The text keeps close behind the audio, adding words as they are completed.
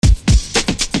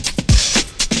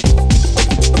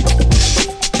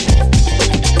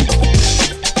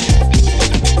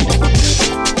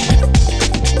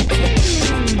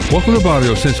Welcome to Bobby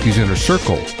Owsinski's Inner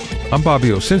Circle. I'm Bobby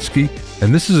Owsinski,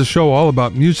 and this is a show all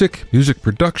about music, music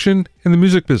production, and the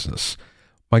music business.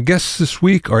 My guests this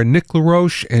week are Nick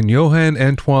LaRoche and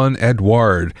Johann-Antoine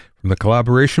Edouard from the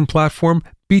collaboration platform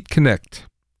BeatConnect.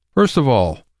 First of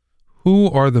all, who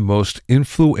are the most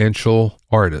influential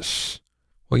artists?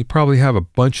 Well, you probably have a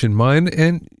bunch in mind,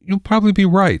 and you'll probably be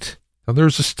right. Now,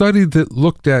 there's a study that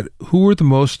looked at who were the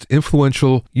most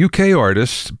influential UK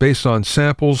artists based on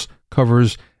samples,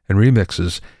 covers, and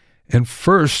remixes. And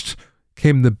first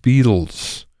came the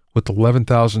Beatles with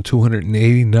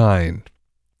 11,289.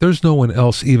 There's no one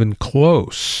else even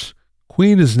close.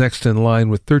 Queen is next in line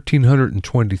with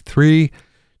 1,323.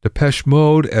 Depeche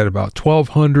Mode at about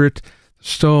 1,200.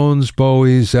 Stones,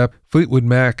 Bowie, Zepp, Fleetwood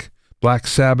Mac, Black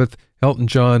Sabbath, Elton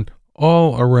John,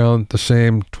 all around the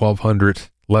same 1,200,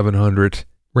 1,100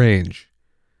 range.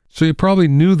 So you probably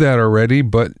knew that already,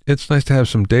 but it's nice to have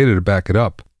some data to back it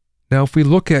up. Now, if we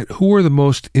look at who are the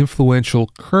most influential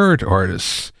current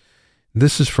artists,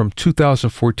 this is from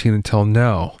 2014 until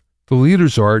now. The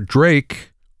leaders are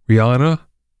Drake, Rihanna,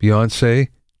 Beyonce,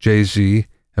 Jay-Z,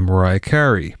 and Mariah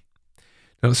Carey.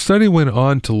 Now, the study went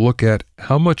on to look at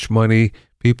how much money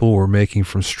people were making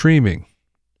from streaming.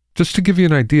 Just to give you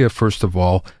an idea, first of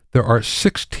all, there are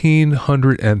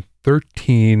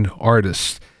 1,613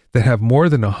 artists that have more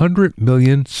than 100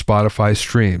 million Spotify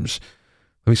streams.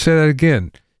 Let me say that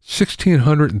again.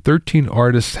 1,613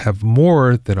 artists have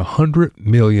more than 100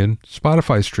 million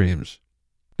Spotify streams.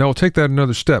 Now, we'll take that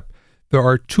another step. There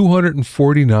are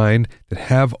 249 that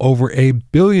have over 1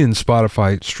 billion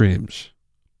Spotify streams.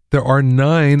 There are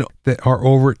 9 that are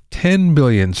over 10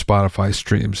 billion Spotify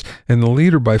streams, and the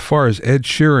leader by far is Ed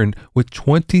Sheeran with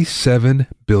 27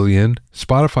 billion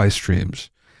Spotify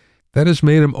streams. That has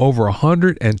made him over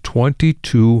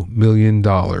 $122 million.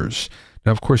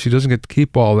 Now, of course, he doesn't get to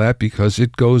keep all that because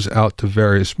it goes out to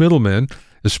various middlemen,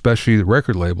 especially the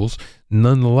record labels.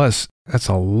 Nonetheless, that's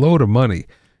a load of money.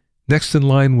 Next in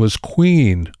line was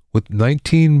Queen with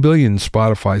 19 billion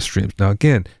Spotify streams. Now,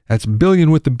 again, that's billion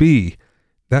with the B.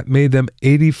 That made them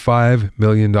 $85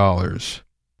 million. Now,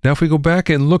 if we go back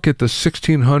and look at the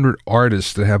 1,600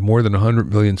 artists that have more than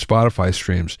 100 million Spotify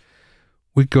streams,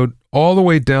 we go all the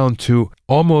way down to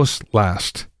almost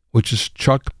last, which is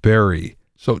Chuck Berry.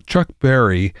 So Chuck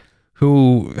Berry,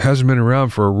 who hasn't been around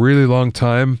for a really long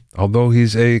time, although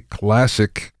he's a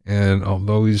classic and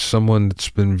although he's someone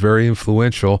that's been very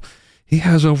influential, he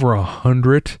has over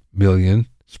 100 million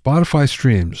Spotify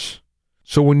streams.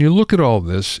 So when you look at all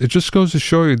this, it just goes to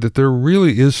show you that there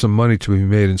really is some money to be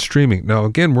made in streaming. Now,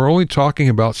 again, we're only talking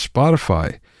about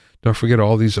Spotify. Don't forget,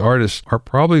 all these artists are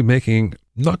probably making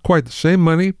not quite the same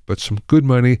money, but some good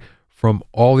money from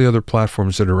all the other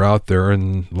platforms that are out there.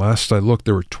 And last I looked,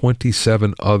 there were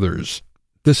 27 others.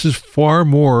 This is far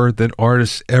more than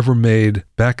artists ever made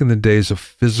back in the days of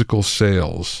physical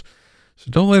sales. So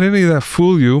don't let any of that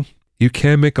fool you. You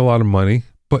can make a lot of money,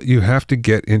 but you have to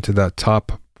get into that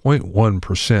top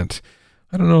 0.1%.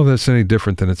 I don't know if that's any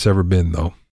different than it's ever been,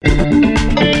 though.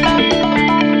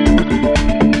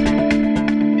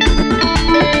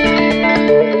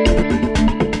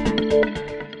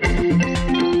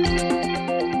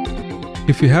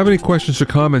 If you have any questions or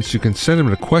comments, you can send them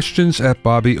to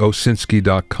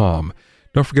questions@bobbyowsinski.com.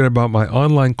 Don't forget about my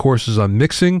online courses on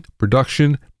mixing,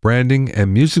 production, branding,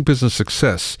 and music business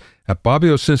success at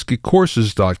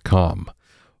bobbyowsinskicourses.com.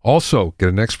 Also, get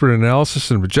an expert analysis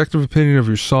and objective opinion of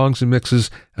your songs and mixes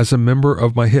as a member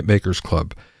of my Hitmakers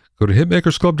Club. Go to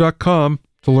hitmakersclub.com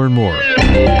to learn more.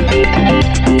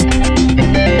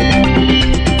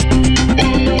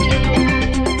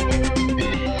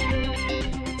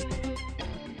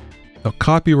 Now,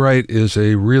 copyright is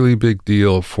a really big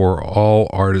deal for all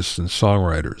artists and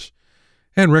songwriters,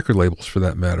 and record labels for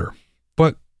that matter.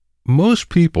 But most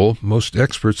people, most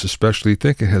experts especially,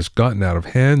 think it has gotten out of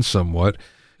hand somewhat,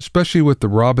 especially with the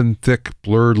Robin Thicke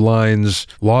Blurred Lines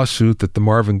lawsuit that the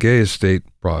Marvin Gaye estate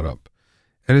brought up.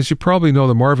 And as you probably know,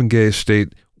 the Marvin Gaye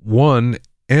estate won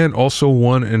and also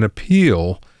won an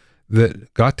appeal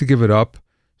that got to give it up,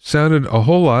 sounded a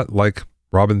whole lot like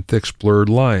Robin Thicke's Blurred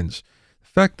Lines. The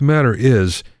fact of the matter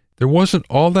is, there wasn't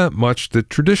all that much that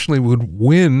traditionally would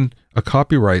win a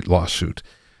copyright lawsuit,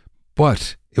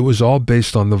 but it was all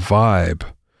based on the vibe.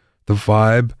 The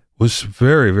vibe was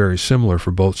very, very similar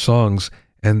for both songs,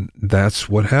 and that's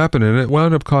what happened. And it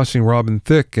wound up costing Robin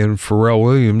Thicke and Pharrell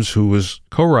Williams, who was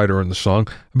co-writer on the song,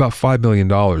 about $5 million,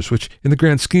 which in the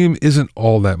grand scheme isn't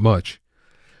all that much.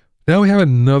 Now we have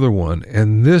another one,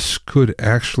 and this could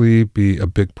actually be a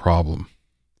big problem.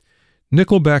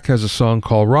 Nickelback has a song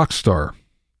called Rockstar,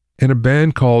 and a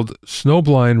band called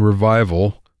Snowblind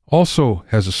Revival also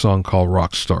has a song called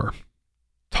Rockstar.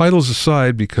 Titles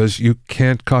aside, because you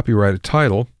can't copyright a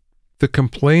title, the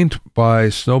complaint by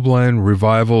Snowblind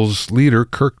Revival's leader,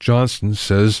 Kirk Johnston,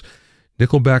 says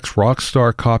Nickelback's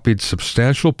Rockstar copied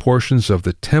substantial portions of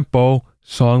the tempo,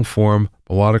 song form,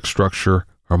 melodic structure,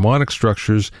 harmonic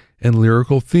structures, and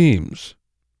lyrical themes.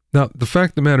 Now, the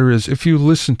fact of the matter is, if you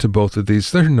listen to both of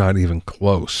these, they're not even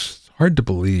close. It's hard to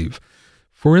believe.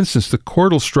 For instance, the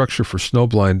chordal structure for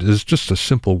Snowblind is just a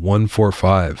simple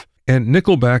 1-4-5, and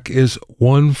Nickelback is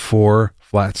 1-4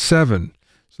 flat 7.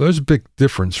 So there's a big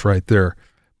difference right there.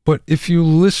 But if you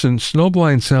listen,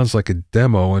 Snowblind sounds like a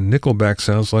demo, and Nickelback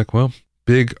sounds like, well,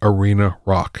 big arena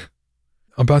rock.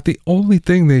 About the only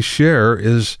thing they share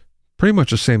is pretty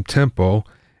much the same tempo,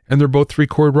 and they're both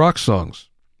 3-chord rock songs.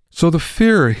 So the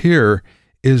fear here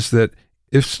is that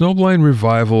if Snowblind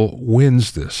Revival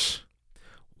wins this,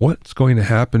 what's going to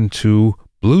happen to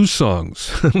blues songs,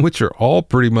 which are all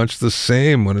pretty much the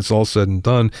same when it's all said and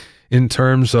done in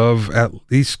terms of at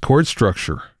least chord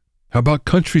structure? How about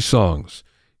country songs?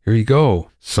 Here you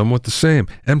go, somewhat the same.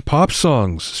 And pop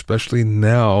songs, especially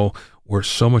now where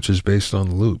so much is based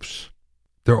on loops.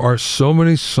 There are so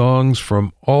many songs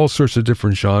from all sorts of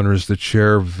different genres that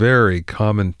share very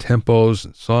common tempos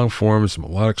and song forms, and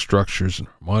melodic structures and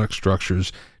harmonic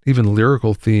structures, even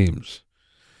lyrical themes.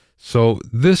 So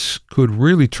this could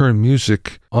really turn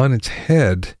music on its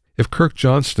head if Kirk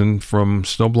Johnston from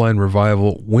Snowblind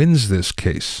Revival wins this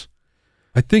case.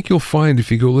 I think you'll find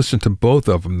if you go listen to both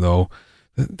of them, though,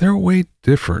 that they're way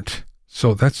different.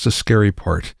 So that's the scary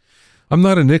part. I'm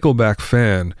not a Nickelback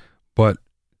fan, but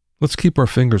let's keep our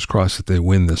fingers crossed that they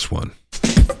win this one.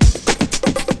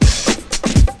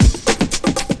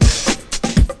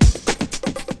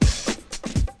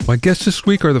 My guests this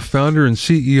week are the founder and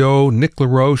CEO Nick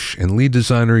LaRoche and lead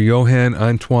designer Johan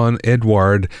Antoine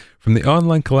Edouard from the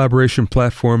online collaboration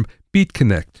platform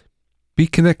BeatConnect.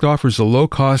 BeatConnect offers a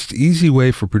low-cost, easy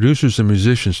way for producers and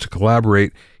musicians to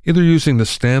collaborate, either using the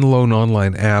standalone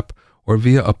online app or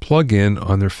via a plug-in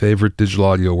on their favorite digital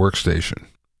audio workstation.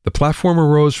 The platform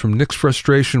arose from Nick's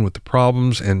frustration with the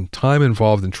problems and time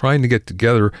involved in trying to get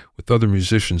together with other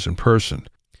musicians in person.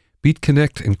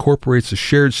 BeatConnect incorporates a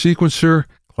shared sequencer,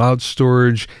 cloud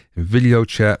storage, and video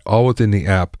chat all within the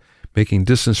app, making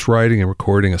distance writing and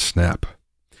recording a snap.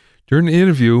 During the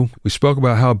interview, we spoke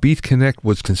about how BeatConnect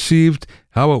was conceived,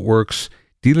 how it works,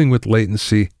 dealing with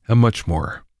latency, and much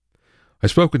more. I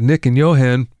spoke with Nick and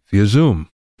Johan via Zoom.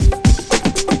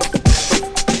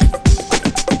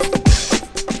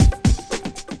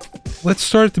 Let's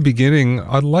start at the beginning.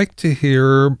 I'd like to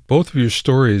hear both of your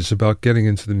stories about getting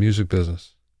into the music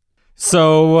business.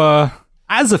 So,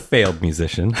 as a failed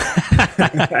musician,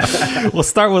 we'll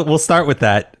start with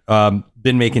that.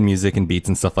 Been making music and beats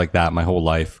and stuff like that my whole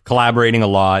life. Collaborating a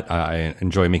lot. I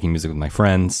enjoy making music with my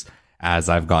friends. As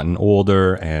I've gotten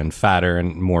older and fatter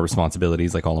and more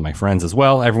responsibilities, like all of my friends as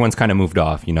well, everyone's kind of moved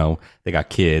off. You know, they got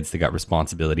kids, they got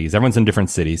responsibilities. Everyone's in different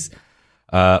cities.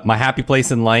 My happy place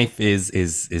in life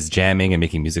is jamming and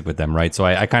making music with them, right? So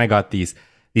I kind of got these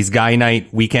guy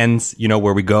night weekends, you know,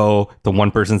 where we go to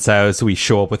one person's house, we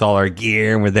show up with all our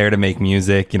gear and we're there to make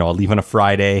music. You know, I'll leave on a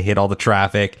Friday, hit all the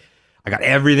traffic. I got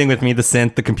everything with me, the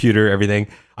synth, the computer, everything.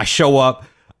 I show up,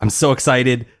 I'm so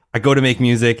excited. I go to make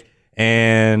music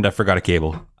and I forgot a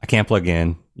cable. I can't plug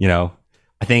in, you know.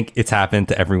 I think it's happened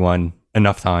to everyone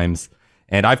enough times.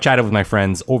 And I've chatted with my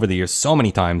friends over the years so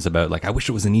many times about, like, I wish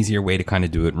it was an easier way to kind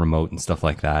of do it remote and stuff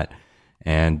like that.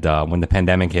 And when the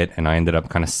pandemic hit and I ended up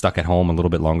kind of stuck at home a little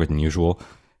bit longer than usual,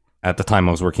 at the time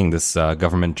I was working this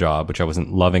government job, which I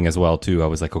wasn't loving as well too. I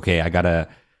was like, okay, I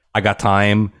got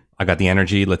time, I got the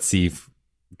energy. Let's see if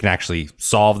we can actually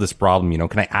solve this problem. You know,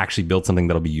 can I actually build something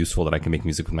that'll be useful that I can make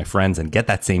music with my friends and get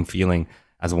that same feeling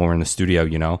as when we're in the studio,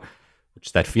 you know? Which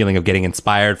is that feeling of getting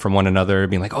inspired from one another,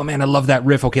 being like, oh man, I love that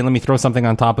riff. Okay, let me throw something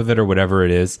on top of it or whatever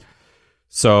it is.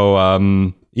 So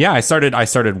yeah, I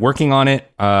started working on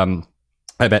it.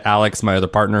 I bet Alex, my other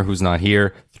partner, who's not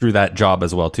here, threw that job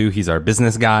as well too. He's our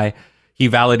business guy. He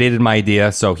validated my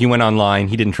idea. So he went online.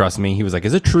 He didn't trust me. He was like,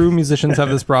 is it true musicians have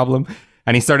this problem?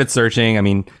 And he started searching. I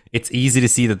mean, it's easy to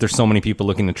see that there's so many people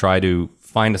looking to try to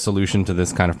find a solution to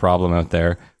this kind of problem out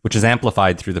there, which is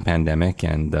amplified through the pandemic.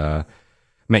 And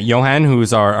met Johan,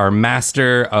 who's our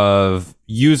master of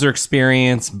user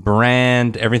experience,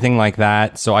 brand, everything like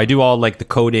that. So I do all like the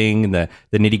coding, the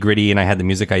nitty gritty, and I had the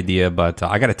music idea. But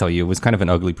I got to tell you, it was kind of an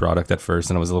ugly product at first,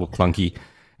 and it was a little clunky.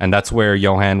 And that's where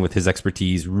Johan, with his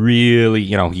expertise, really,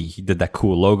 you know, he did that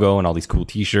cool logo and all these cool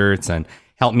T-shirts and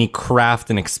helped me craft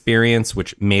an experience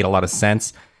which made a lot of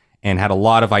sense and had a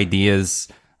lot of ideas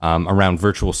around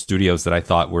virtual studios that I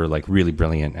thought were like really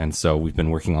brilliant. And so we've been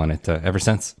working on it ever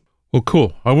since. Well,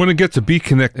 cool. I want to get to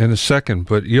BeatConnect in a second,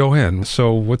 but Johan,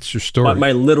 so what's your story?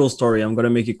 My little story. I'm gonna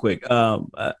make it quick.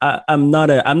 I'm not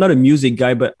a music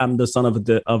guy, but I'm the son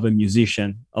of a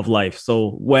musician of life.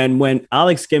 So when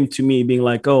Alex came to me, being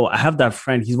like, "Oh, I have that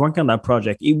friend. He's working on that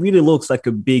project. It really looks like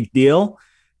a big deal,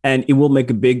 and it will make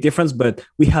a big difference. But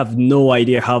we have no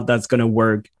idea how that's gonna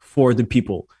work for the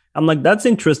people." I'm like, "That's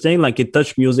interesting. Like, it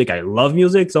touched music. I love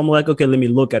music, so I'm like, okay, let me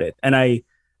look at it." And I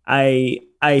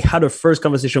had a first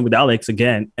conversation with Alex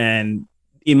again, and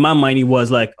in my mind, it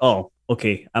was like, "Oh,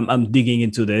 okay, I'm digging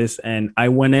into this," and I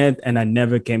went in, and I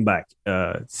never came back.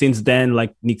 Since then,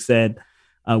 like Nick said,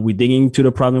 we're digging into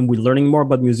the problem. We're learning more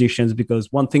about musicians,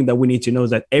 because one thing that we need to know is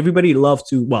that everybody loves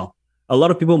to. Well, a lot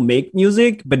of people make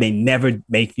music, but they never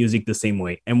make music the same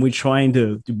way, and we're trying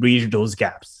to bridge those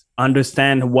gaps,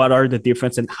 understand what are the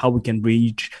difference and how we can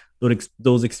bridge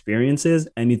those experiences.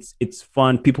 And it's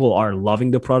fun. People are loving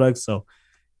the product, so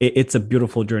it's a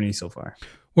beautiful journey so far.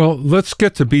 Well, let's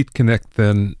get to BeatConnect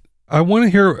then. I want to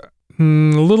hear a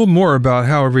little more about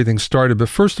how everything started. But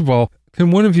first of all,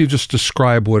 can one of you just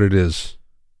describe what it is?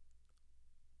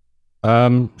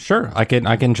 Sure. I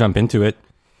can jump into it.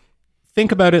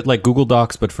 Think about it like Google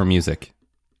Docs, but for music.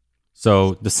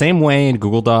 So the same way in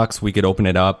Google Docs, we could open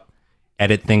it up,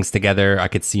 edit things together. I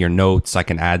could see your notes. I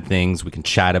can add things. We can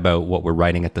chat about what we're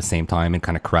writing at the same time and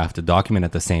kind of craft a document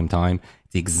at the same time.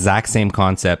 The exact same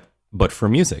concept, but for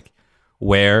music,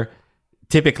 where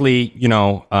typically,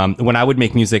 when I would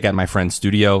make music at my friend's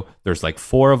studio, there's like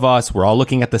 4 of us. We're all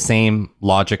looking at the same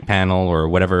Logic panel or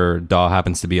whatever DAW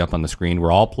happens to be up on the screen.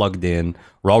 We're all plugged in.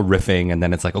 We're all riffing. And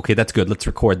then it's like, okay, that's good. Let's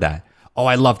record that. Oh,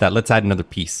 I love that. Let's add another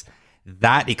piece.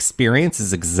 That experience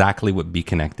is exactly what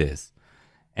BeatConnect is.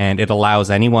 And it allows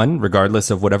anyone,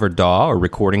 regardless of whatever DAW or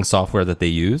recording software that they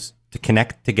use, to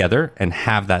connect together and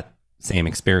have that same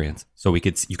experience. So you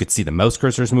could see the mouse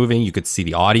cursors moving, you could see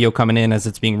the audio coming in as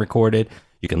it's being recorded,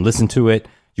 you can listen to it,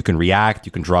 you can react,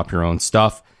 you can drop your own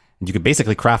stuff, and you could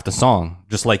basically craft a song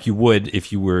just like you would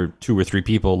if you were 2 or 3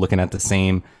 people looking at the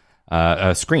same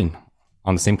screen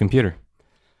on the same computer.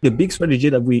 The big strategy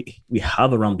that we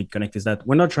have around BeatConnect is that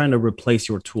we're not trying to replace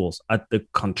your tools. At the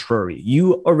contrary,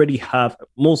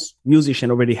 most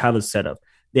musicians already have a setup.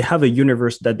 They have a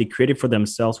universe that they created for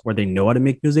themselves where they know how to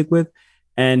make music with,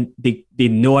 and they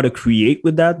know how to create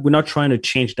with that. We're not trying to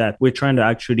change that. We're trying to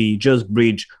actually just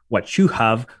bridge what you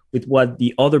have with what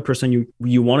the other person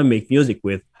you want to make music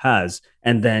with has,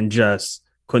 and then just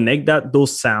connect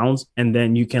those sounds, and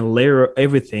then you can layer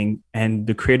everything, and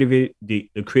the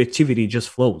creativity just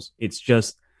flows. It's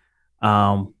just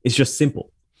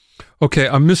simple. Okay,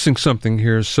 I'm missing something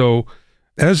here. So,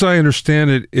 as I understand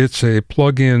it, it's a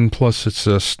plug-in plus it's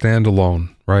a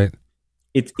standalone, right?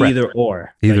 It's Correct. either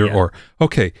or. Or.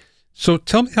 Okay. So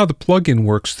tell me how the plugin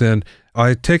works then.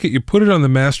 I take it you put it on the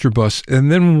master bus, and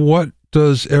then what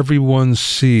does everyone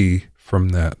see from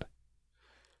that?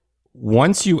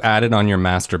 Once you add it on your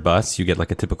master bus, you get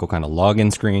like a typical kind of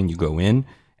login screen. You go in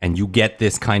and you get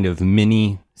this kind of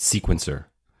mini sequencer.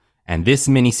 And this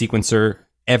mini sequencer,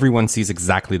 everyone sees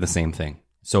exactly the same thing.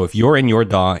 So if you're in your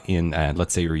DAW in,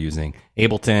 let's say you're using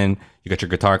Ableton, you got your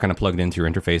guitar kind of plugged into your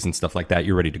interface and stuff like that,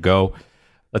 you're ready to go.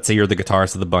 Let's say you're the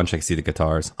guitarist of the bunch. I can see the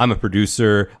guitars. I'm a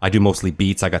producer. I do mostly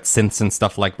beats. I got synths and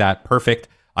stuff like that. Perfect.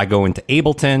 I go into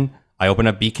Ableton. I open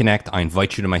up BeatConnect. I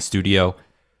invite you to my studio.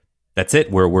 That's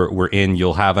it. We're in.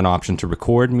 You'll have an option to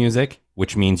record music,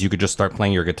 which means you could just start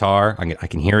playing your guitar. I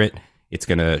can hear it. It's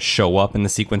going to show up in the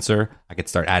sequencer. I could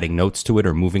start adding notes to it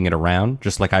or moving it around,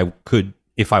 just like I could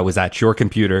if I was at your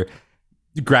computer,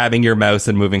 grabbing your mouse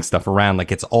and moving stuff around.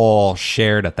 Like, it's all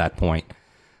shared at that point.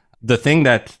 The thing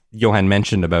that Johan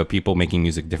mentioned about people making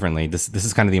music differently, this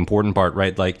is kind of the important part,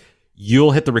 right? Like,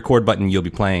 you'll hit the record button, you'll be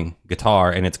playing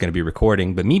guitar and it's going to be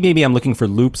recording. But maybe I'm looking for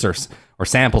loops or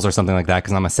samples or something like that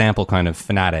because I'm a sample kind of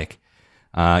fanatic.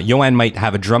 Johan might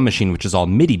have a drum machine, which is all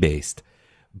MIDI based.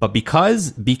 But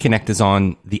because BeatConnect is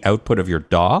on the output of your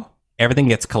DAW, everything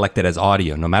gets collected as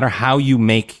audio. No matter how you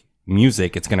make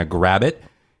music, it's going to grab it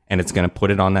and it's going to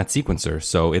put it on that sequencer.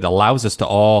 So it allows us to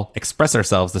all express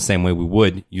ourselves the same way we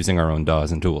would using our own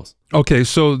DAWs and tools. Okay,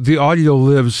 so the audio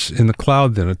lives in the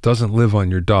cloud then. It doesn't live on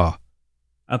your DAW.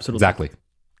 Absolutely. Exactly.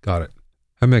 Got it.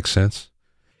 That makes sense.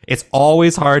 It's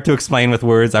always hard to explain with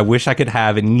words. I wish I could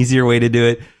have an easier way to do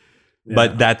it. Yeah.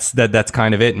 But that's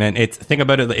kind of it, man. Think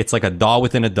about it. It's like a DAW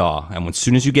within a DAW. And as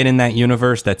soon as you get in that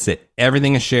universe, that's it.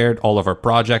 Everything is shared. All of our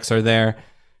projects are there.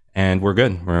 And we're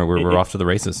good. We're off to the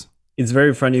races. It's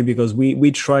very funny because we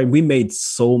made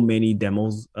so many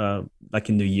demos like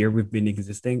in the year we've been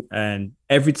existing, and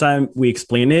every time we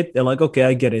explain it, they're like, okay,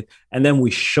 I get it. And then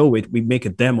we show it, we make a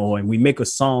demo and we make a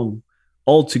song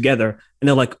all together, and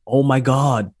they're like, oh my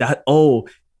God,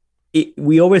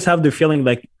 we always have the feeling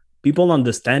like people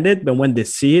understand it, but when they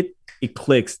see it, it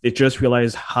clicks. They just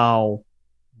realize how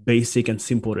basic and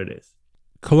simple it is.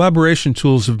 Collaboration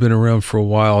tools have been around for a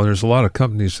while, and there's a lot of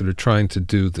companies that are trying to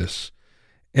do this.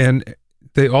 And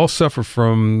they all suffer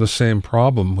from the same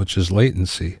problem, which is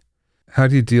latency. How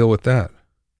do you deal with that?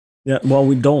 Yeah, well,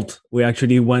 we don't. We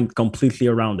actually went completely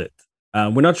around it.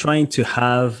 We're not trying to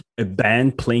have a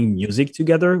band playing music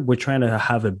together. We're trying to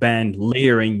have a band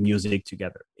layering music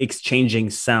together, exchanging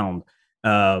sound,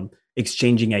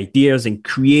 exchanging ideas, and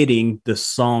creating the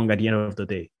song at the end of the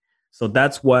day. So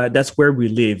that's where we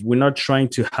live. We're not trying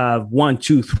to have 1,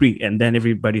 2, 3, and then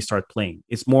everybody start playing.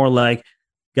 It's more like,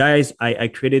 guys, I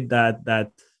created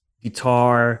that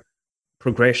guitar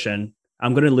progression.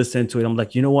 I'm going to listen to it. I'm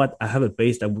like, you know what? I have a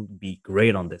bass that would be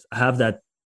great on this. I have the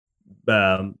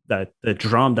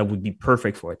drum that would be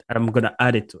perfect for it. And I'm going to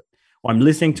add it to it. Or I'm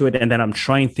listening to it, and then I'm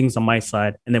trying things on my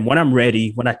side. And then when I'm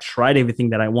ready, when I tried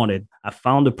everything that I wanted, I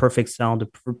found the perfect sound,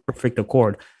 the perfect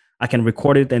accord, I can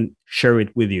record it and share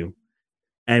it with you.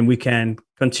 And we can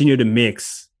continue to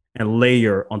mix and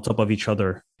layer on top of each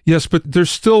other. Yes, but there's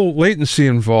still latency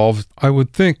involved, I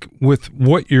would think, with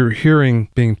what you're hearing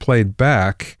being played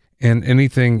back and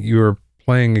anything you're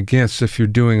playing against if you're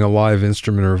doing a live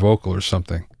instrument or vocal or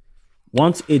something.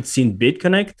 Once it's in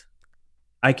BitConnect,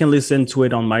 I can listen to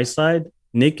it on my side.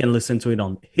 Nick can listen to it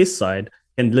on his side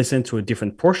and listen to a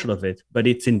different portion of it, but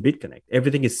it's in BitConnect.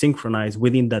 Everything is synchronized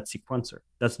within that sequencer.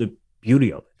 That's the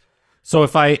beauty of it. So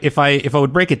if I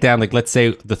would break it down, like let's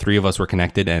say the three of us were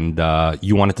connected and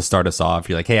you wanted to start us off,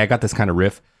 you're like, hey, I got this kind of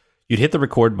riff. You'd hit the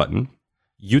record button,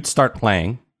 you'd start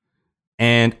playing,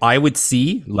 and I would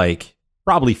see like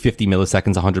probably 50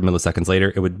 milliseconds, 100 milliseconds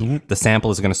later, the sample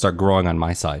is going to start growing on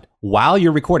my side. While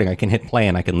you're recording, I can hit play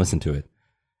and I can listen to it.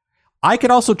 I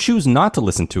could also choose not to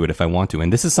listen to it if I want to.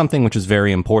 And this is something which is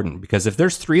very important, because if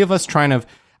there's three of us trying to,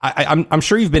 I'm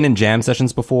sure you've been in jam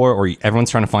sessions before, or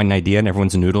everyone's trying to find an idea and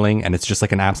everyone's noodling and it's just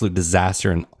like an absolute disaster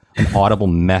and an audible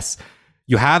mess.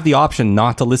 You have the option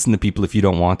not to listen to people if you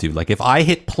don't want to. Like if I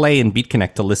hit play in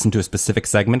BeatConnect to listen to a specific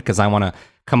segment because I want to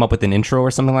come up with an intro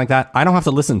or something like that, I don't have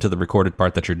to listen to the recorded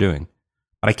part that you're doing.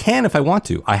 But I can if I want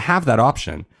to. I have that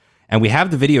option. And we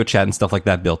have the video chat and stuff like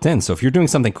that built in. So if you're doing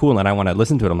something cool and I want to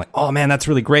listen to it, I'm like, oh man, that's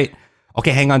really great.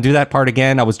 Okay, hang on, do that part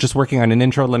again. I was just working on an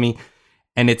intro.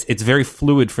 And it's very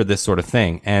fluid for this sort of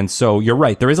thing. And so you're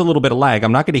right. There is a little bit of lag.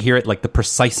 I'm not going to hear it like the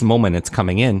precise moment it's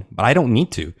coming in, but I don't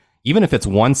need to. Even if it's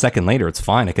 1 second later, it's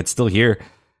fine. I could still hear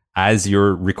as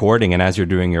you're recording and as you're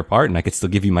doing your part, and I could still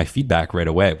give you my feedback right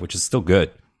away, which is still good.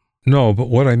 No, but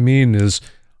what I mean is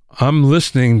I'm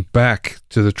listening back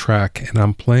to the track and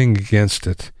I'm playing against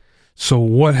it. So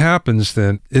what happens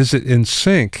then? Is it in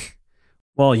sync?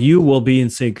 Well, you will be in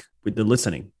sync with the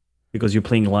listening because you're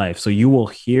playing live. So you will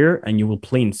hear and you will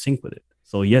play in sync with it.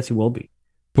 So yes, it will be.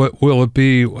 But will it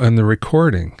be on the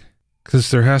recording? Because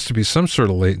there has to be some sort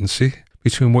of latency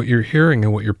between what you're hearing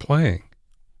and what you're playing.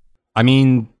 I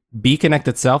mean, BeatConnect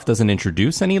itself doesn't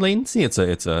introduce any latency. It's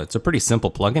a pretty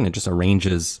simple plugin. It just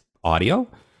arranges audio.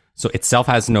 So itself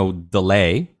has no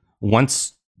delay.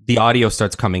 Once the audio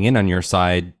starts coming in on your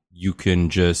side, you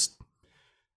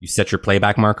set your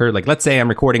playback marker. Like let's say I'm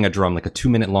recording a drum, like a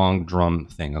 2-minute long drum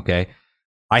thing. Okay.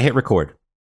 I hit record.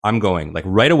 I'm going like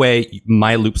right away.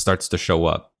 My loop starts to show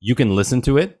up. You can listen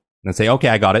to it and say, okay,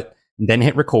 I got it. And then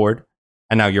hit record.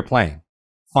 And now you're playing.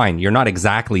 Fine. You're not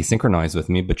exactly synchronized with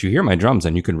me, but you hear my drums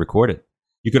and you can record it.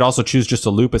 You could also choose just to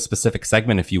loop a specific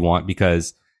segment if you want,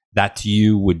 because that to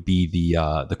you would be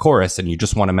the chorus and you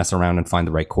just want to mess around and find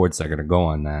the right chords that are going to go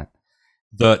on that.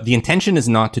 The intention is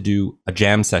not to do a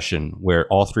jam session where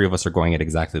all three of us are going at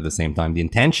exactly the same time. The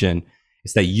intention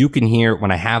is that you can hear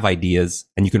when I have ideas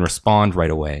and you can respond right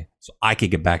away. So I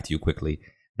could get back to you quickly.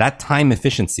 That time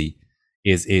efficiency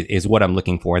is what I'm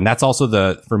looking for. And that's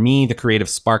also for me, the creative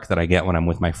spark that I get when I'm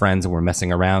with my friends and we're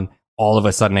messing around. All of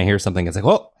a sudden I hear something. It's like,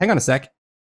 oh, hang on a sec.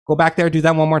 Go back there. Do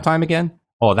that one more time again.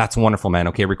 Oh, that's wonderful, man.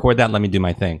 Okay, record that. Let me do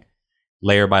my thing.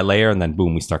 Layer by layer. And then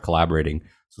boom, we start collaborating.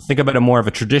 So think about it more of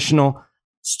a traditional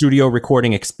studio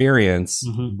recording experience,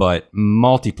 but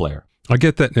multiplayer. I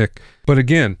get that, Nick. But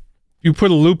again, you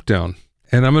put a loop down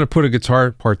and I'm going to put a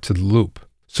guitar part to the loop.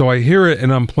 So I hear it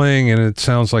and I'm playing and it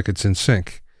sounds like it's in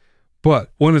sync.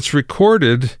 But when it's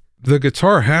recorded, the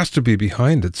guitar has to be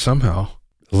behind it somehow.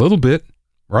 A little bit,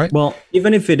 right? Well,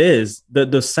 even if it is,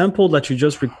 the sample that you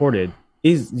just recorded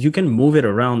is you can move it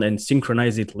around and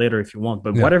synchronize it later if you want,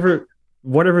 but Yeah.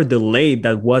 whatever delay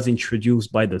that was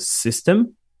introduced by the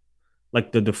system,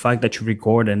 like the fact that you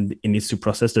record and it needs to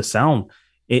process the sound,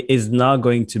 it is not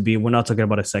going to be. We're not talking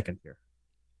about a second here.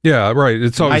 Yeah, right.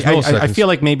 It's always I milliseconds. feel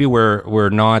like maybe we're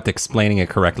not explaining it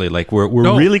correctly. Like we're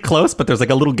No. really close, but there's like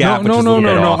a little gap. which is a little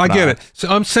bit off I get now. it. So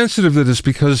I'm sensitive to this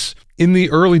because in the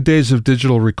early days of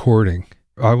digital recording,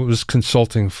 I was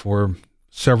consulting for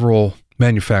several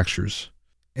manufacturers,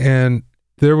 and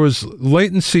there was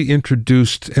latency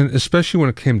introduced, and especially when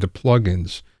it came to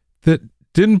plugins, that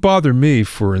didn't bother me,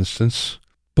 for instance,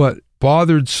 but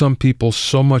bothered some people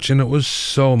so much, and it was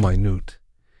so minute.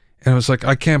 And I was like,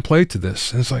 I can't play to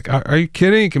this. And it's like, are you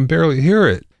kidding? You can barely hear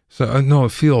it. So no,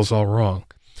 it feels all wrong.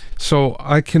 So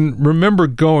I can remember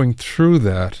going through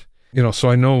that, so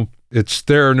I know it's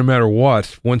there no matter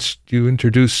what, once you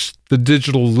introduce the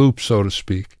digital loop, so to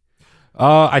speak.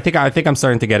 I think I'm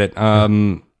starting to get it.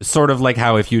 Sort of like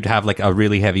how if you'd have like a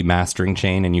really heavy mastering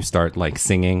chain and you start like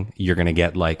singing, you're gonna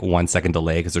get like 1 second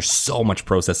delay because there's so much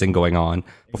processing going on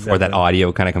before that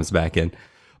audio kind of comes back in.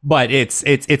 But it's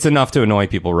enough to annoy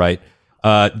people, right?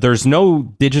 There's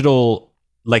no digital,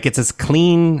 like it's as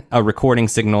clean a recording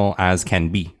signal as can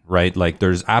be, right? Like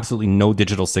there's absolutely no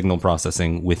digital signal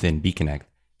processing within BConnect.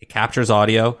 It captures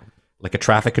audio like a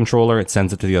traffic controller. It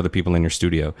sends it to the other people in your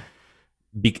studio.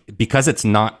 Because it's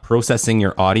not processing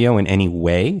your audio in any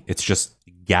way, it's just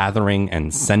gathering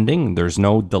and sending. There's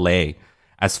no delay.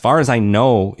 As far as I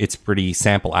know, it's pretty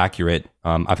sample accurate.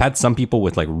 I've had some people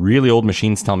with like really old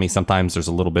machines tell me sometimes there's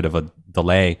a little bit of a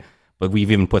delay, but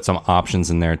we've even put some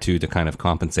options in there too to kind of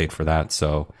compensate for that.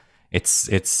 So it's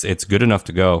good enough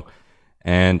to go.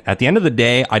 And at the end of the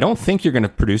day, I don't think you're going to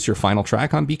produce your final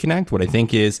track on BConnect. What I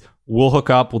think is we'll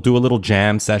hook up, we'll do a little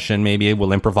jam session, maybe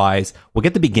we'll improvise, we'll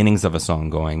get the beginnings of a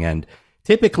song going. And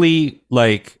typically,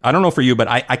 like, I don't know for you, but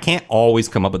I can't always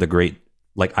come up with a great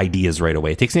like ideas right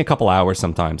away. It takes me a couple hours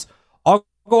sometimes. I'll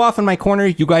go off in my corner,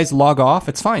 you guys log off,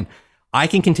 it's fine. I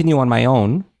can continue on my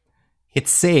own, hit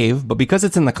save, but because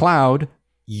it's in the cloud,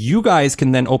 you guys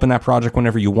can then open that project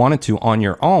whenever you wanted to on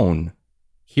your own,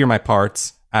 hear my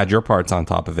parts, add your parts on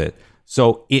top of it.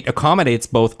 So it accommodates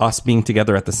both us being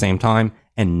together at the same time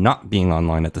and not being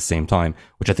online at the same time,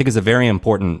 which I think is a very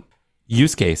important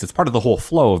use case. It's part of the whole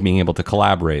flow of being able to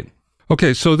collaborate.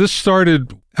 Okay, so this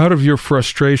started out of your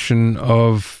frustration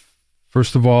of,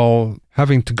 first of all,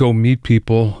 having to go meet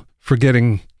people,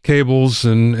 forgetting cables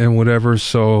and whatever,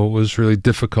 so it was really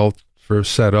difficult for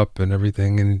setup and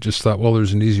everything, and you just thought, well,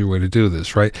 there's an easier way to do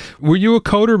this, right? Were you a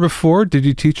coder before? Did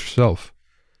you teach yourself?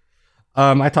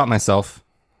 I taught myself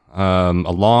a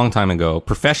long time ago.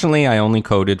 Professionally, I only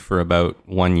coded for about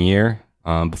 1 year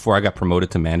before I got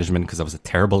promoted to management because I was a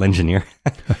terrible engineer.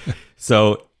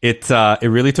 So it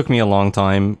really took me a long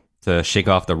time to shake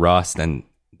off the rust, and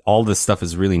all this stuff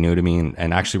is really new to me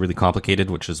and actually really complicated,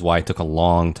 which is why it took a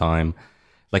long time.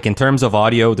 Like in terms of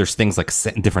audio, there's things like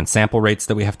different sample rates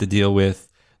that we have to deal with.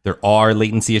 There are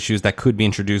latency issues that could be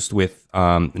introduced with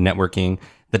networking.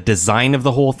 The design of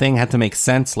the whole thing had to make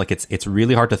sense. Like it's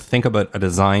really hard to think about a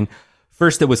design.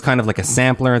 First, it was kind of like a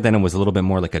sampler. Then it was a little bit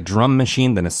more like a drum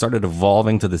machine. Then it started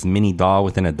evolving to this mini DAW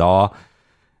within a DAW.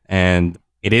 And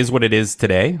it is what it is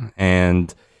today.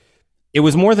 And it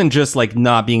was more than just like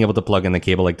not being able to plug in the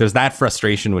cable. Like there's that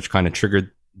frustration, which kind of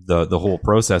triggered the whole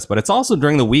process. But it's also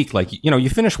during the week, like, you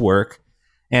finish work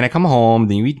and I come home,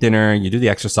 then you eat dinner, you do the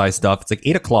exercise stuff. It's like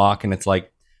 8 o'clock and it's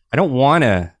like, I don't want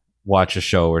to watch a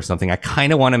show or something. I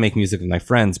kind of want to make music with my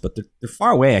friends, but they're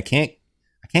far away. I can't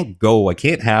go. I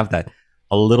can't have that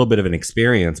a little bit of an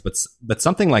experience. But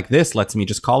something like this lets me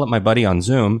just call up my buddy on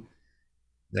Zoom.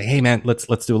 Like, hey man, let's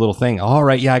do a little thing. All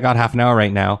right, yeah, I got half an hour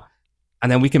right now,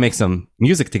 and then we can make some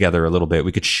music together a little bit.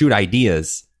 We could shoot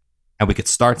ideas, and we could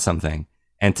start something.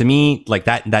 And to me, like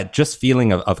that just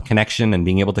feeling of connection and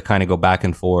being able to kind of go back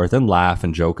and forth and laugh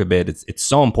and joke a bit, it's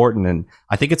so important. And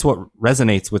I think it's what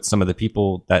resonates with some of the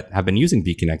people that have been using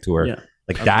BConnect, who are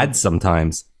like dads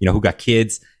sometimes, who got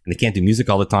kids and they can't do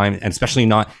music all the time, and especially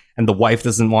not, and the wife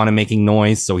doesn't want him making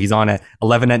noise, so he's on at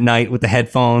 11 at night with the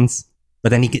headphones.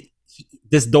 But then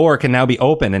this door can now be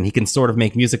open and he can sort of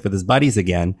make music with his buddies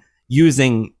again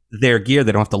using their gear.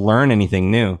 They don't have to learn anything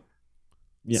new.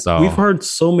 Yeah, so we've heard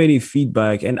so many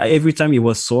feedback, and every time it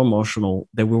was so emotional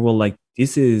that we were like,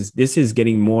 this is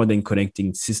getting more than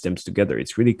connecting systems together.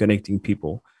 It's really connecting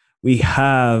people. We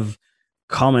have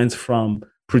comments from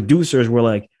producers who were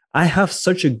like, I have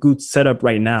such a good setup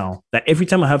right now that every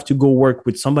time I have to go work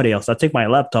with somebody else, I take my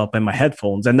laptop and my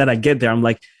headphones, and then I get there, I'm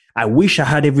like, I wish I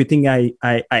had everything I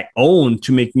own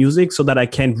to make music so that I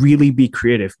can really be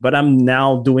creative. But I'm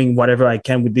now doing whatever I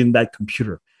can within that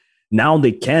computer. Now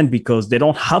they can, because they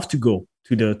don't have to go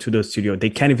to the studio. They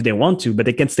can if they want to, but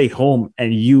they can stay home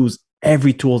and use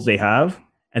every tools they have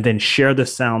and then share the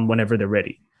sound whenever they're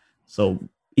ready. So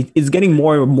it's getting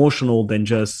more emotional than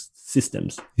just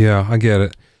systems. Yeah, I get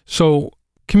it. So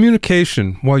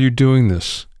communication while you're doing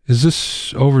this, is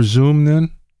this over Zoom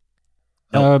then?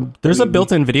 There's a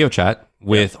built-in video chat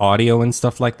with audio and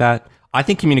stuff like that. I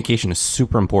think communication is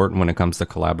super important when it comes to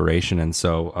collaboration. And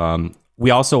so we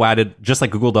also added, just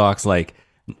like Google Docs, like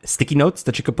sticky notes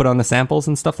that you could put on the samples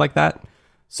and stuff like that.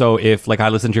 So if like I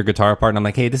listen to your guitar part and I'm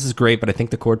like, hey, this is great, but I think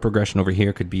the chord progression over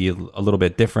here could be a little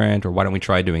bit different, or why don't we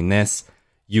try doing this?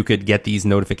 You could get these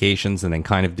notifications and then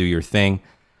kind of do your thing.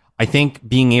 I think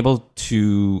being able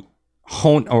to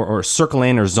hone or circle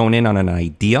in or zone in on an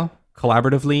idea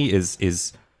collaboratively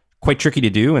is quite tricky to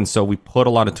do. And so we put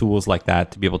a lot of tools like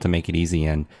that to be able to make it easy.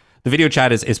 And the video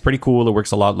chat is pretty cool. It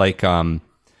works a lot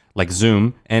like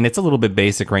Zoom, and it's a little bit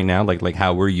basic right now, like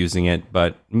how we're using it.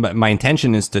 But my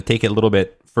intention is to take it a little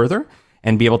bit further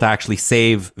and be able to actually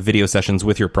save video sessions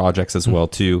with your projects as well,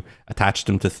 to attach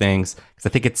them to things. Because I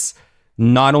think it's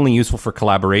not only useful for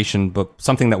collaboration, but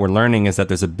something that we're learning is that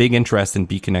there's a big interest in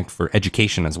BConnect for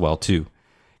education as well too.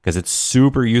 Because it's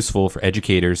super useful for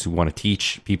educators who want to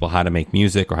teach people how to make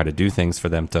music or how to do things, for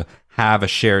them to have a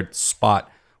shared spot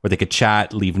where they could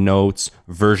chat, leave notes,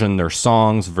 version their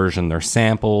songs, version their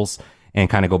samples, and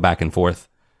kind of go back and forth.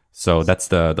 So that's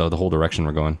the whole direction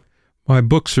we're going. My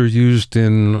books are used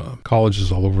in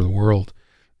colleges all over the world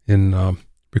in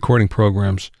recording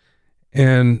programs.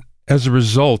 And as a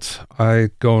result,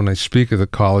 I go and I speak at the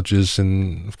colleges,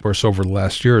 and of course, over the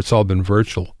last year, it's all been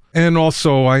virtual. And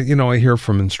also, I hear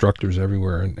from instructors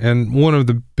everywhere. And one of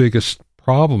the biggest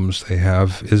problems they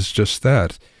have is just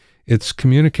that. It's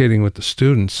communicating with the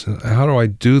students. How do I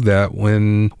do that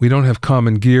when we don't have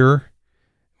common gear,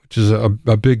 which is a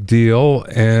big deal?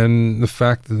 And the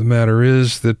fact of the matter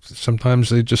is that sometimes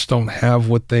they just don't have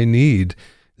what they need.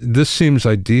 This seems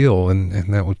ideal,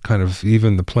 and that would kind of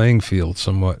even the playing field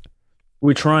somewhat.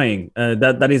 We're trying.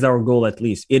 That is our goal, at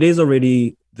least. It is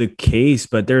already the case,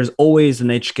 but there's always an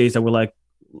edge case that we're like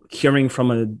hearing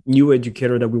from a new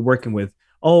educator that we're working with.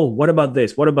 Oh, what about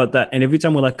this? What about that? And every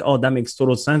time we're like, oh, that makes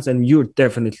total sense. And you're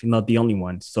definitely not the only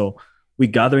one. So we're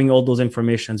gathering all those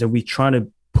informations and we're trying to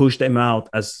push them out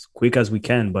as quick as we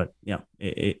can. But yeah,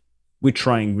 we're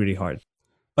trying really hard.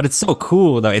 But it's so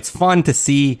cool, though. It's fun to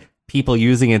see people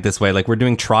using it this way. Like, we're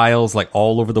doing trials like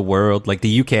all over the world, like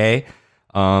the UK.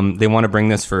 They want to bring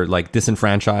this for like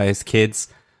disenfranchised kids.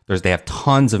 They have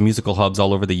tons of musical hubs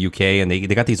all over the UK, and they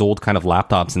got these old kind of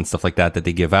laptops and stuff like that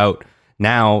they give out.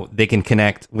 Now they can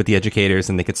connect with the educators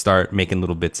and they could start making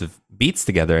little bits of beats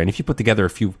together. And if you put together a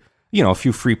few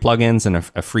free plugins and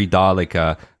a free DAW like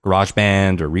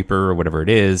GarageBand or Reaper or whatever it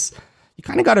is, you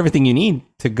kind of got everything you need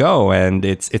to go. And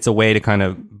it's a way to kind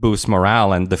of boost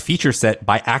morale. And the feature set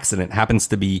by accident happens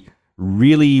to be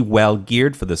really well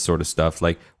geared for this sort of stuff.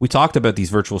 Like, we talked about these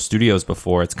virtual studios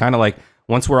before. It's kind of like,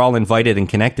 once we're all invited and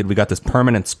connected, we got this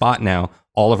permanent spot now.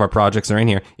 All of our projects are in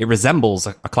here. It resembles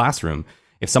a classroom.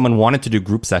 If someone wanted to do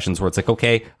group sessions where it's like,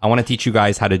 okay, I want to teach you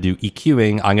guys how to do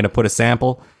EQing. I'm going to put a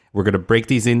sample. We're going to break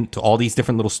these into all these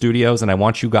different little studios, and I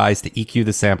want you guys to EQ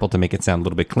the sample to make it sound a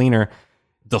little bit cleaner.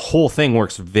 The whole thing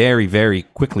works very, very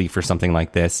quickly for something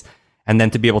like this. And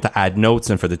then to be able to add notes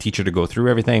and for the teacher to go through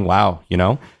everything, wow,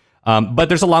 But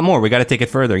there's a lot more. We got to take it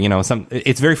further.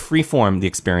 It's very freeform, the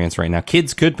experience right now.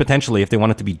 Kids could potentially, if they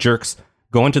wanted to be jerks,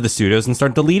 go into the studios and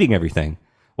start deleting everything.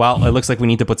 Well, it looks like we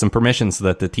need to put some permissions so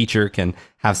that the teacher can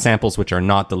have samples which are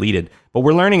not deleted. But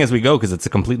we're learning as we go because it's a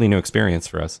completely new experience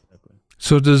for us.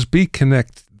 So does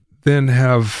BConnect then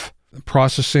have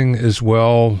processing as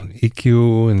well,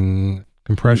 EQ and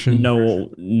compression?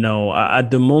 No. At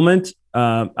the moment,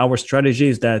 our strategy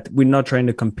is that we're not trying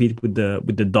to compete with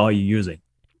the DAW you're using.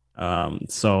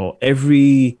 So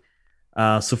every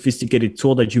sophisticated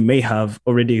tool that you may have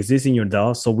already exists in your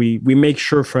DAW. So we make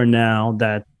sure for now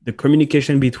that the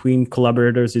communication between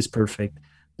collaborators is perfect.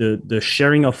 The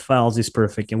sharing of files is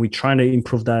perfect. And we're trying to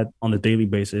improve that on a daily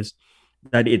basis,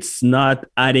 that it's not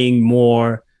adding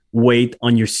more weight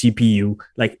on your CPU,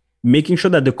 like making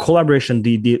sure that the collaboration,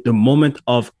 the moment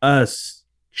of us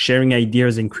sharing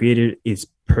ideas and creating is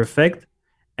perfect.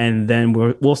 And then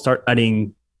we'll start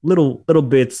adding little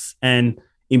bits and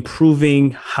improving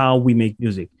how we make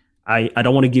music. I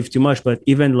don't want to give too much, but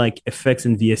even like effects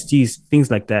and VSTs,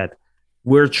 things like that,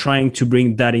 we're trying to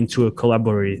bring that into a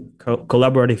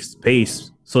collaborative space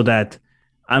so that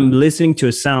I'm listening to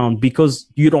a sound, because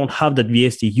you don't have that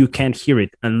VST, you can't hear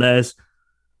it unless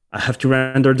I have to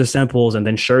render the samples and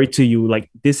then share it to you. Like,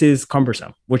 this is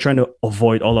cumbersome. We're trying to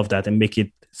avoid all of that and make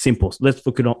it simple. Let's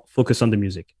focus on the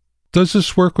music. Does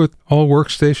this work with all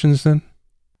workstations then?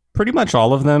 Pretty much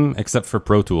all of them except for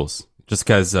Pro Tools, just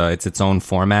because it's its own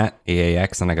format,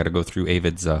 AAX, and I got to go through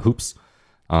Avid's hoops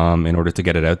in order to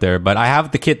get it out there. But I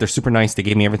have the kit. They're super nice. They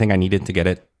gave me everything I needed to get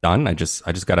it done. I just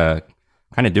got to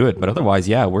kind of do it. But otherwise,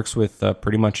 yeah, it works with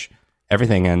pretty much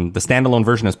everything. And the standalone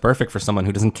version is perfect for someone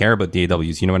who doesn't care about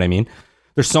DAWs. You know what I mean?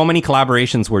 There's so many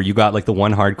collaborations where you got like the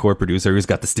one hardcore producer who's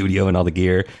got the studio and all the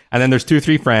gear. And then there's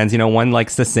 2-3 friends, one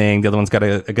likes to sing. The other one's got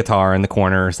a guitar in the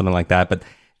corner or something like that. But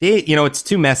they, it's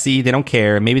too messy. They don't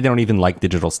care. Maybe they don't even like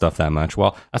digital stuff that much.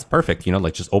 Well, that's perfect.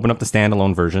 Like just open up the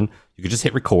standalone version. You could just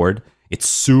hit record. It's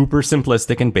super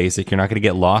simplistic and basic. You're not going to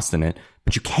get lost in it,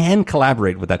 but you can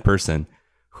collaborate with that person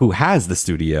who has the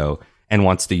studio and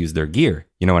wants to use their gear.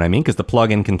 You know what I mean? Because the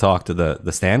plugin can talk to the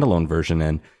standalone version.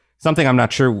 And something I'm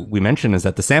not sure we mentioned is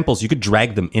that the samples, you could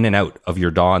drag them in and out of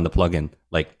your DAW and the plugin,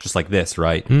 like just like this,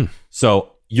 right?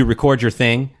 So you record your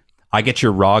thing. I get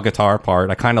your raw guitar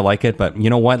part. I kind of like it, but you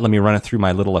know what? Let me run it through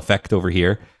my little effect over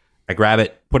here. I grab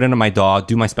it, put it into my DAW,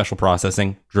 do my special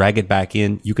processing, drag it back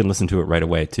in. You can listen to it right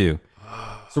away too.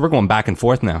 So we're going back and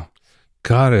forth now.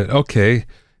 Got it. Okay.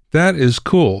 That is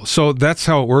cool. So that's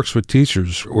how it works with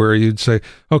teachers, where you'd say,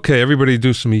 okay, everybody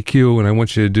do some EQ and I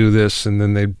want you to do this. And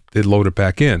then they'd load it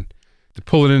back in. They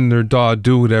pull it in their DAW,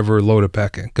 do whatever, load it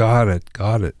back in. Got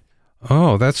it.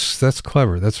 Oh, that's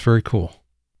clever. That's very cool.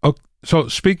 So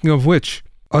speaking of which,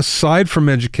 aside from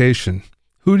education,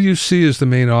 who do you see as the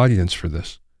main audience for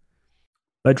this?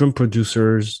 Bedroom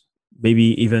producers, maybe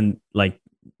even like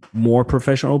more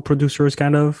professional producers,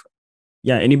 kind of.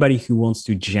 Yeah, anybody who wants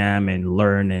to jam and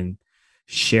learn and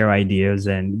share ideas.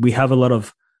 And we have a lot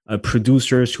of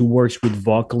producers who works with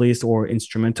vocalists or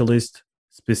instrumentalists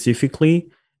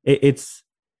specifically. It's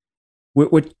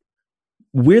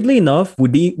weirdly enough,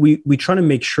 we try to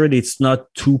make sure that it's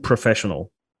not too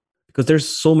professional, because there's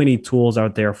so many tools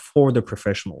out there for the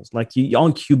professionals. Like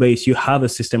on Cubase, you have a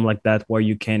system like that where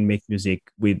you can make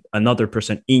music with another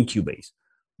person in Cubase.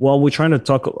 Well, we're trying to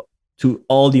talk to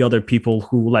all the other people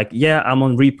who like, yeah, I'm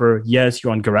on Reaper. Yes,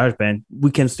 you're on GarageBand.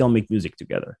 We can still make music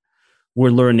together.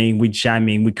 We're learning, we're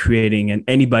jamming, we're creating, and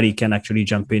anybody can actually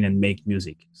jump in and make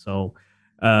music. So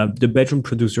the bedroom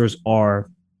producers are,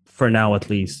 for now at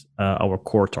least, our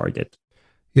core target.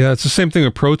 Yeah, it's the same thing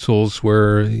with Pro Tools,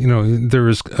 where, there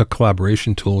is a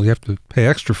collaboration tool. You have to pay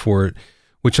extra for it,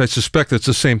 which I suspect it's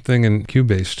the same thing in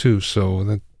Cubase too. So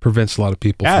that prevents a lot of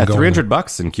people from going there.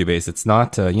 $300 in Cubase. It's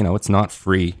not, it's not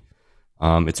free.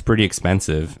 It's pretty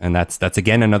expensive. And that's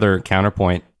again, another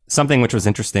counterpoint. Something which was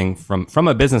interesting from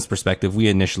a business perspective. We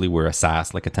initially were a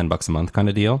SaaS, like a $10 a month kind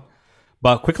of deal.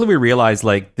 But quickly we realized,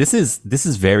 like, this is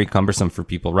very cumbersome for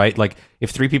people, right? Like if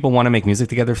 3 people want to make music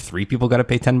together, 3 people got to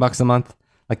pay $10 a month.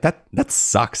 Like that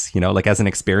sucks, like as an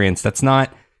experience. That's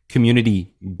not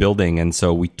community building. And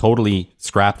so we totally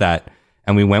scrapped that.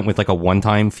 And we went with like a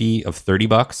one-time fee of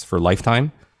 $30 for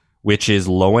lifetime, which is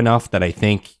low enough that I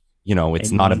think,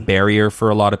 it's not a barrier for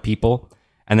a lot of people.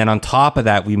 And then on top of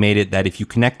that, we made it that if you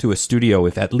connect to a studio,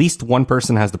 if at least one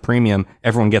person has the premium,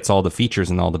 everyone gets all the features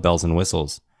and all the bells and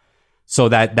whistles. So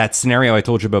that scenario I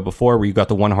told you about before, where you got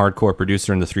the one hardcore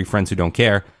producer and the 3 friends who don't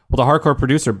care, well, the hardcore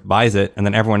producer buys it, and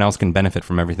then everyone else can benefit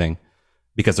from everything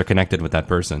because they're connected with that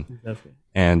person. Definitely.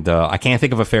 And I can't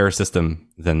think of a fairer system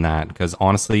than that, because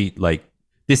honestly, like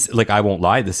this, like I won't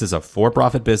lie, this is a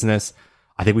for-profit business.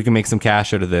 I think we can make some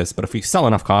cash out of this, but if we sell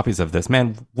enough copies of this,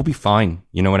 man, we'll be fine.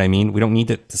 You know what I mean? We don't need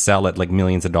it to sell at like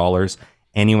millions of dollars.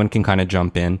 Anyone can kind of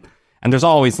jump in. And there's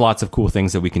always lots of cool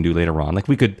things that we can do later on. Like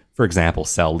we could, for example,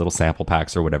 sell little sample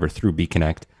packs or whatever through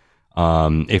BeConnect,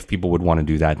 if people would want to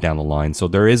do that down the line. So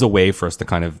there is a way for us to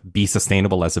kind of be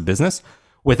sustainable as a business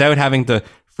without having to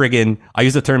I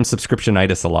use the term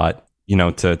subscriptionitis a lot,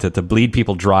 to bleed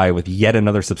people dry with yet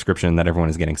another subscription that everyone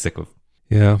is getting sick of.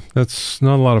 Yeah, that's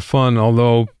not a lot of fun,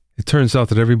 although it turns out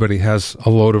that everybody has a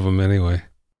load of them anyway.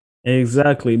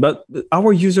 Exactly. But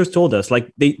our users told us,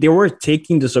 like, they were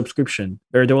taking the subscription,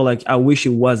 or they were like, I wish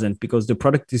it wasn't, because the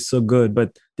product is so good,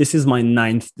 but this is my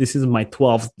 9th, this is my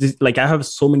 12th. Like, I have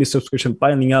so many subscriptions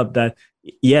piling up that,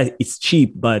 yeah, it's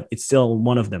cheap, but it's still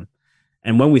one of them.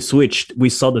 And when we switched, we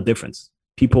saw the difference.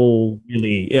 People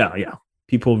really,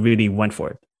 people really went for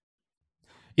it.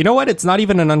 You know what? It's not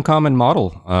even an uncommon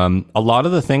model. A lot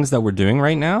of the things that we're doing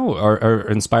right now are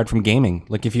inspired from gaming.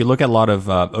 Like if you look at a lot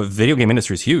of video game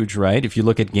industry is huge, right? If you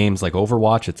look at games like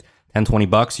Overwatch, it's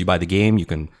 $10-20. You buy the game, you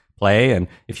can play. And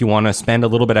if you want to spend a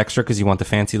little bit extra because you want the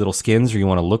fancy little skins or you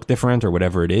want to look different or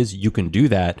whatever it is, you can do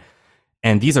that.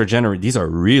 And these are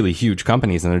really huge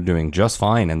companies and they're doing just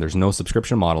fine. And there's no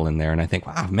subscription model in there. And I think,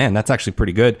 wow, man, that's actually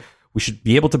pretty good. we should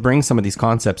be able to bring some of these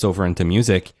concepts over into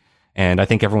music. And I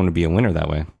think everyone would be a winner that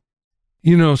way.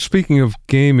 You know, speaking of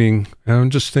gaming, I'm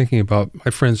just thinking about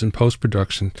my friends in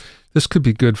post-production. This could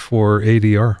be good for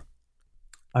ADR.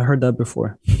 I heard that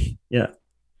before. Yeah.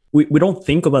 We don't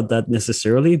think about that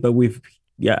necessarily, but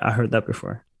I heard that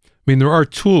before. I mean, there are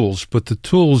tools, but the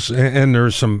tools, and there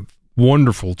are some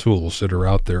wonderful tools that are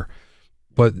out there.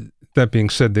 But that being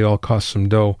said, they all cost some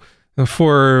dough. And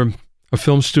for a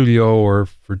film studio or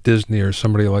for Disney or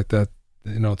somebody like that,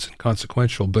 you know, it's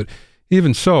inconsequential. But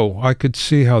even so, I could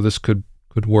see how this could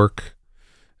work,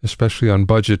 especially on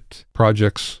budget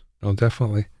projects. Oh,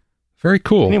 definitely. Very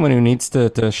cool. Anyone who needs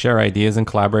to share ideas and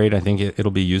collaborate, I think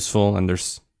it'll be useful. And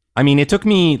it took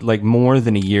me like more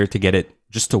than a year to get it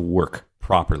just to work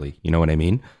properly. You know what I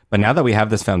mean? But now that we have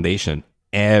this foundation,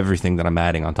 everything that I'm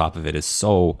adding on top of it is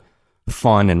so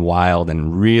fun and wild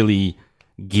and really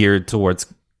geared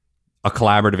towards a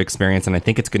collaborative experience. And I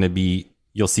think it's going to be,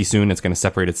 you'll see soon, it's going to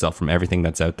separate itself from everything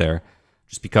that's out there,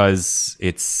 just because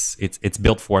it's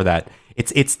built for that.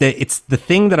 It's the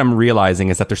thing that I'm realizing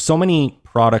is that there's so many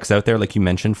products out there, like you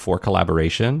mentioned, for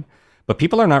collaboration, but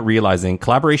people are not realizing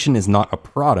collaboration is not a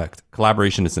product.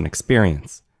 Collaboration is an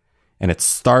experience. And it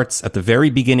starts at the very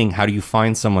beginning. How do you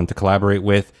find someone to collaborate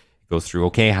with? It goes through,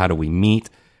 okay, how do we meet?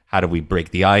 How do we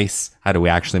break the ice? How do we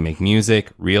actually make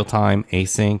music? Real time,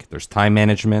 async. There's time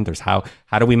management. There's how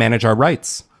do we manage our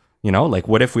rights? You know, like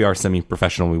what if we are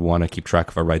semi-professional, we want to keep track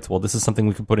of our rights? Well, this is something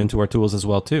we can put into our tools as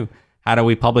well too. How do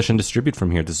we publish and distribute from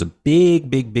here? There's a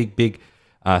big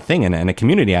thing and a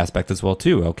community aspect as well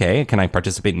too. Okay, can I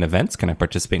participate in events? Can I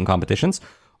participate in competitions?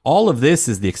 All of this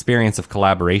is the experience of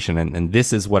collaboration, and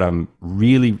this is what I'm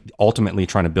really ultimately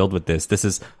trying to build with this. This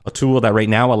is a tool that right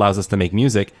now allows us to make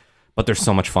music, but there's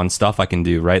so much fun stuff I can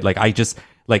do, right? Like I just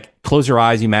close your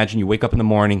eyes, you imagine you wake up in the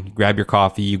morning, you grab your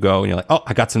coffee, you go and you're like, oh,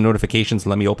 I got some notifications,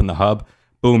 let me open the hub.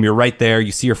 Boom, you're right there.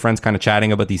 You see your friends kind of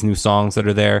chatting about these new songs that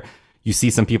are there. You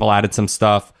see some people added some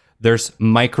stuff. There's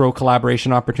micro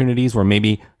collaboration opportunities where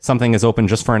maybe something is open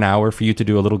just for an hour for you to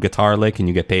do a little guitar lick and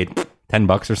you get paid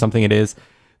 $10 or something it is.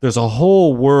 There's a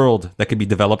whole world that could be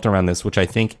developed around this, which I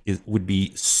think would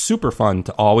be super fun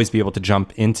to always be able to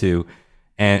jump into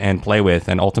and play with.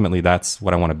 And ultimately, that's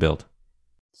what I want to build.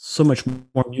 So much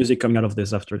more music coming out of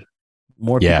this after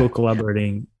more people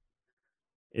collaborating.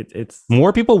 It's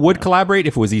more people would collaborate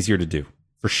if it was easier to do,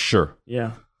 for sure.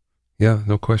 Yeah. Yeah,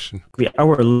 no question.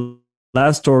 Our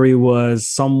last story was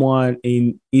someone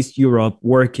in East Europe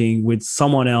working with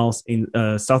someone else in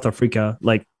South Africa.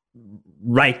 Like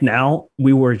right now,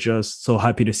 we were just so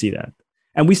happy to see that.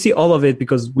 And we see all of it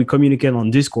because we communicate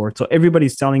on Discord. So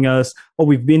everybody's telling us, oh,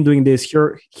 we've been doing this.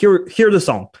 Hear the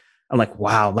song. I'm like,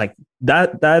 wow, like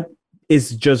that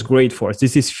is just great for us.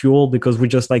 This is fuel because we're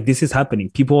just like, this is happening.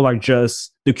 People are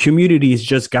just, the community is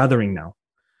just gathering now.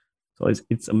 So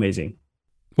it's amazing.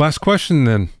 Last question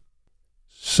then.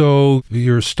 So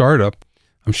you're a startup.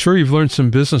 I'm sure you've learned some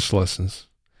business lessons.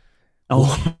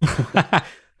 Oh,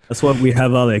 that's what we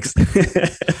have, Alex.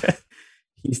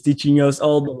 He's teaching us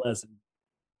all the lessons.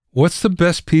 What's the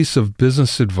best piece of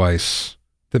business advice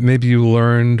that maybe you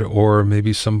learned or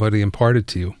maybe somebody imparted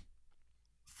to you?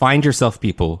 Find yourself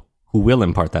people who will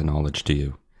impart that knowledge to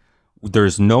you.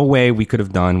 There's no way we could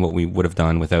have done what we would have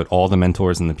done without all the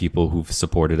mentors and the people who've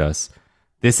supported us.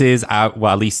 This is, well,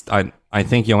 at least I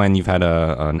think, Yoann, you've had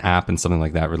an app and something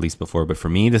like that released before. But for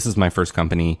me, this is my first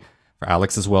company, for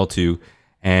Alex as well, too.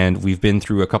 And we've been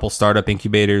through a couple startup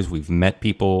incubators. We've met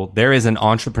people. There is an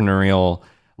entrepreneurial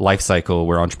life cycle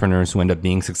where entrepreneurs who end up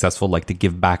being successful like to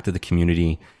give back to the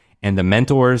community. And the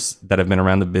mentors that have been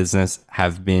around the business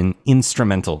have been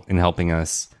instrumental in helping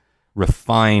us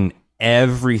refine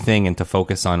everything and to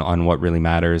focus on what really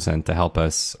matters and to help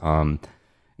us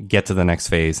get to the next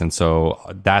phase. And so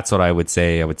that's what I would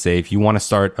say. I would say if you want to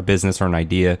start a business or an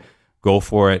idea, go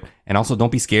for it. And also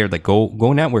don't be scared. Like go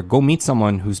network, go meet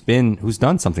someone who's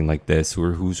done something like this,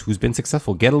 who's been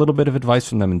successful. Get a little bit of advice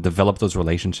from them and develop those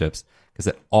relationships because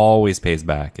it always pays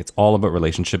back. It's all about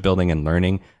relationship building and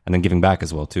learning and then giving back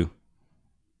as well too.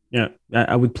 Yeah,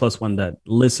 I would plus one that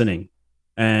listening.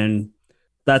 And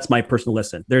that's my personal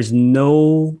lesson. There's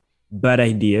no bad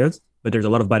ideas, but there's a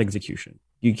lot of bad execution.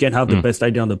 You can have the best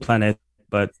idea on the planet,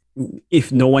 but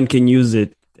if no one can use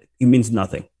it, it means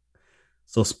nothing.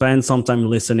 So spend some time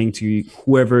listening to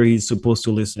whoever is supposed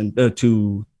to listen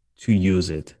to use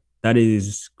it. That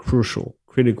is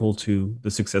critical to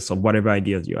the success of whatever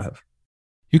ideas you have.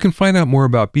 You can find out more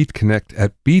about Beat Connect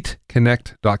at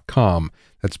beatconnect.com.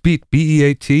 That's Beat,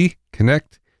 B-E-A-T,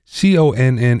 Connect,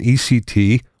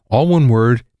 C-O-N-N-E-C-T, all one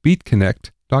word,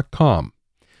 beatconnect.com.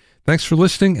 Thanks for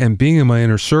listening and being in my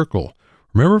inner circle.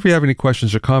 Remember, if you have any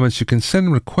questions or comments, you can send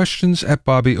them to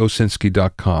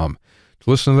questions@BobbyOwsinski.com. To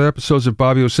listen to the episodes of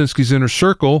Bobby Owsinski's Inner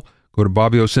Circle, go to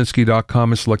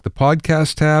BobbyOwsinski.com and select the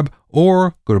podcast tab,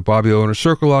 or go to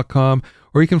BobbyOwinnerCircle.com,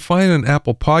 or you can find it on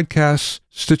Apple Podcasts,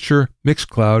 Stitcher,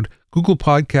 Mixcloud, Google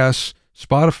Podcasts,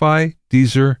 Spotify,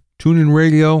 Deezer, TuneIn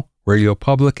Radio, Radio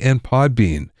Public, and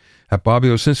Podbean. At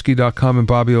BobbyOwsinski.com and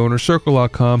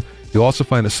BobbyOwinnerCircle.com, you'll also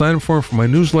find a sign-up form for my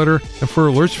newsletter and for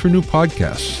alerts for new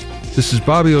podcasts. This is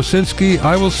Bobby Owsinski.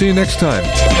 I will see you next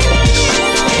time.